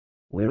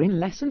We're in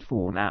Lesson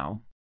 4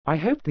 now. I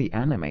hope the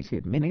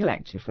animated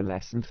mini-lecture for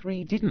Lesson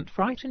 3 didn't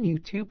frighten you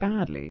too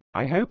badly.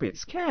 I hope it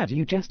scared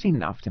you just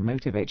enough to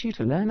motivate you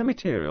to learn the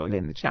material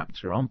in the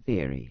chapter on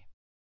theory.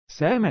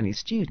 So many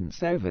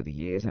students over the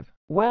years have,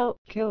 well,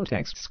 killed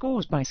text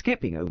scores by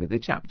skipping over the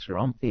chapter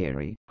on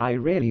theory. I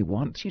really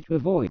want you to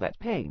avoid that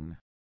pain.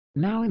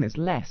 Now in this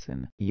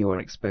lesson,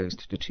 you're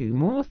exposed to 2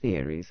 more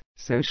theories,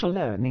 social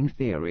learning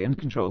theory and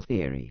control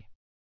theory.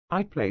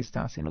 I placed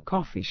us in a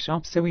coffee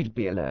shop so we'd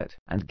be alert,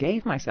 and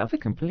gave myself a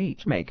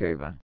complete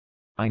makeover.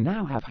 I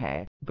now have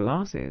hair,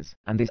 glasses,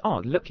 and this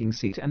odd-looking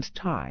suit and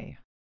tie.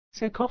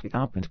 So cough it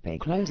up and pay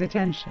close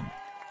attention.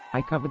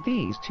 I covered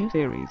these 2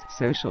 theories,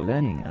 social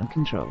learning and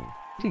control,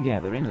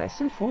 together in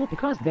Lesson 4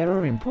 because there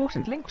are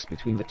important links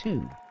between the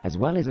 2, as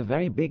well as a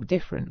very big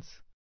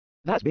difference.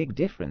 That big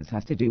difference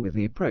has to do with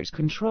the approach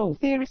control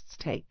theorists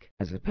take,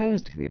 as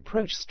opposed to the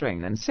approach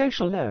strain and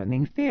social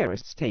learning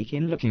theorists take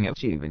in looking at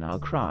juvenile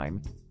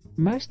crime.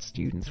 Most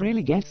students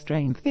really get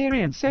strain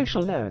theory and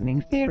social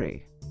learning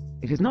theory.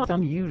 It is not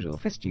unusual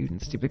for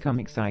students to become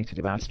excited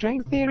about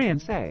strain theory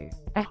and say,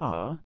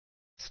 aha,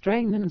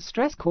 strain and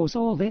stress cause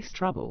all this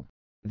trouble.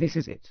 This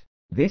is it.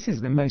 This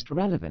is the most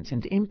relevant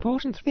and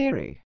important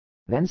theory.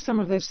 Then some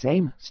of those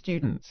same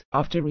students,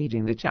 after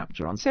reading the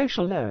chapter on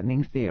social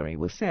learning theory,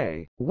 will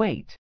say,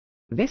 wait,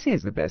 this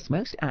is the best,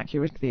 most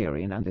accurate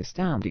theory in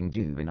understanding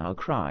juvenile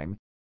crime.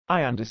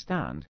 I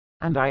understand,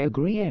 and I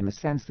agree in the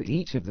sense that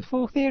each of the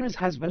 4 theories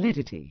has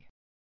validity.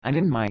 And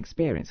in my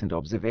experience and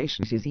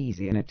observation, it is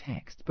easy in a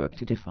textbook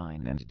to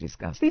define and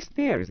discuss these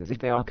theories as if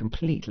they are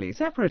completely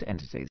separate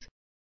entities.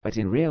 But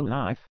in real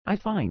life, I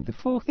find the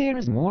 4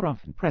 theories more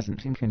often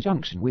present in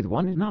conjunction with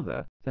one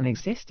another than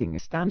existing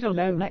as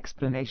standalone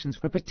explanations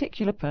for a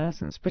particular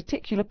person's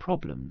particular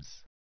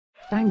problems.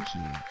 Thank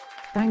you.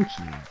 Thank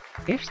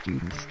you. If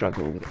students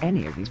struggle with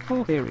any of these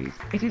 4 theories,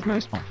 it is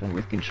most often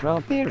with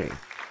control theory.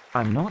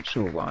 I'm not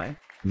sure why.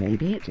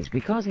 Maybe it is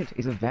because it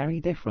is a very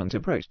different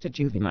approach to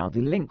juvenile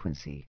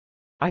delinquency.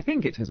 I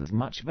think it has as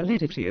much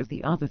validity as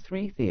the other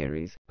 3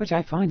 theories, but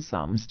I find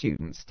some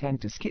students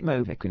tend to skim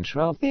over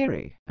control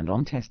theory, and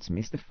on tests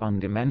miss the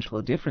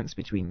fundamental difference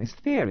between this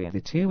theory and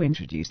the 2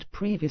 introduced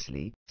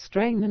previously,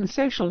 strain and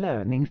social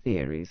learning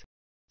theories.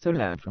 So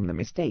learn from the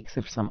mistakes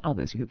of some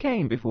others who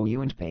came before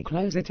you and pay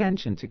close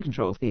attention to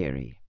control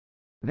theory.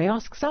 They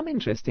ask some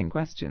interesting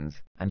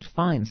questions, and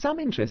find some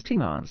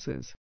interesting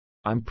answers.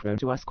 I'm prone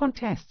to ask on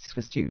tests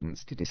for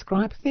students to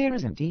describe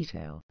theories in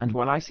detail, and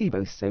while I see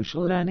both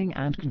social learning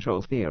and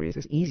control theories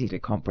as easy to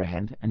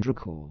comprehend and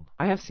recall,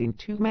 I have seen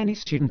too many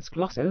students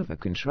gloss over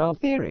control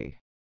theory,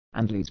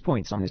 and lose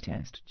points on the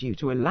test due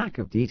to a lack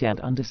of detailed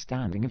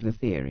understanding of the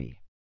theory.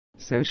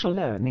 Social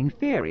learning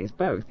theory is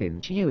both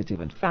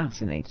intuitive and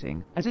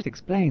fascinating, as it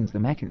explains the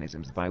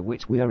mechanisms by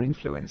which we are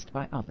influenced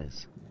by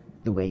others,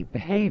 the way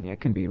behavior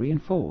can be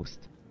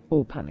reinforced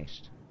or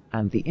punished,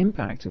 and the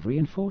impact of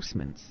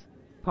reinforcements.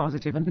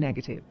 Positive and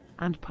negative,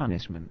 and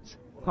punishments,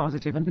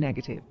 positive and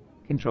negative.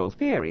 Control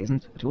theory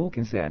isn't at all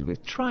concerned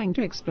with trying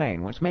to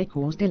explain what may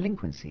cause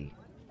delinquency.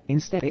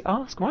 Instead, they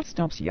ask what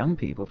stops young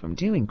people from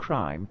doing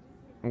crime,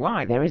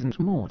 why there isn't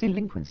more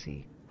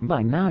delinquency.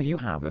 By now you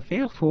have a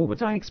feel for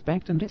what I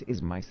expect, and it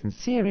is my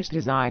sincerest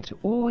desire to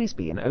always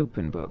be an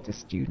open book to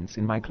students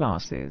in my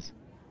classes.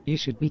 You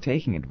should be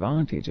taking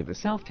advantage of the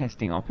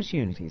self-testing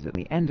opportunities at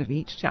the end of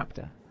each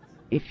chapter.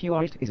 If you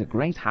are, it is a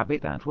great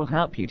habit that will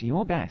help you to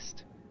your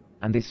best.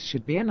 And this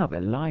should be another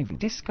lively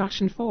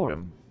discussion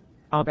forum.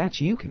 I'll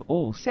bet you can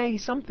all say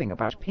something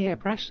about peer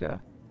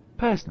pressure.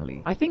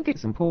 Personally, I think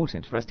it's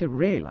important for us to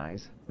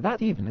realize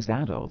that even as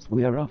adults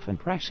we are often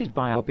pressured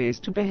by our peers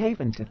to behave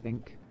and to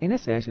think in a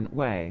certain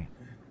way.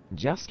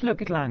 Just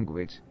look at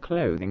language,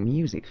 clothing,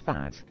 music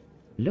fads.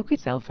 Look at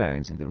cell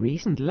phones and the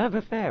recent love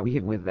affair we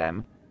have with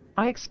them.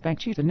 I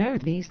expect you to know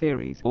these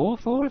theories, all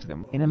 4 of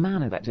them, in a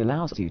manner that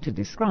allows you to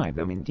describe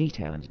them in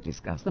detail and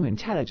discuss them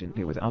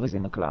intelligently with others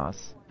in the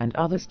class, and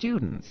other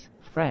students,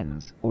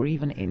 friends, or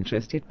even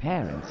interested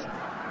parents.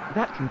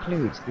 That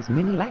concludes this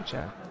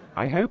mini-lecture.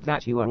 I hope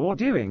that you are all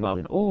doing well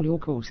in all your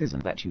courses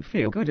and that you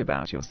feel good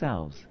about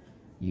yourselves.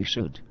 You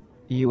should.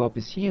 You are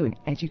pursuing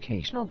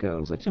educational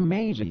goals at a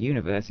major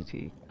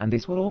university, and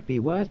this will all be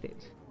worth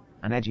it.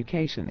 And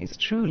education is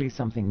truly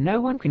something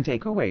no one can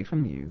take away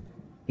from you.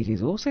 It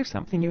is also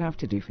something you have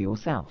to do for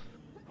yourself.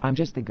 I'm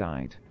just the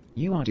guide.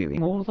 You are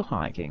doing all the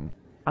hiking.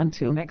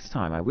 Until next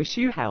time, I wish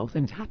you health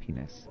and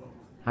happiness.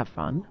 Have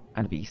fun,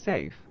 and be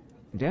safe.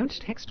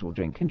 Don't text or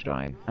drink and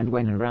drive, and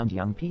when around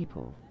young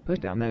people, put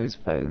down those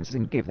phones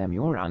and give them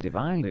your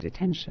undivided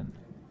attention.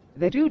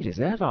 They do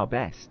deserve our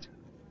best.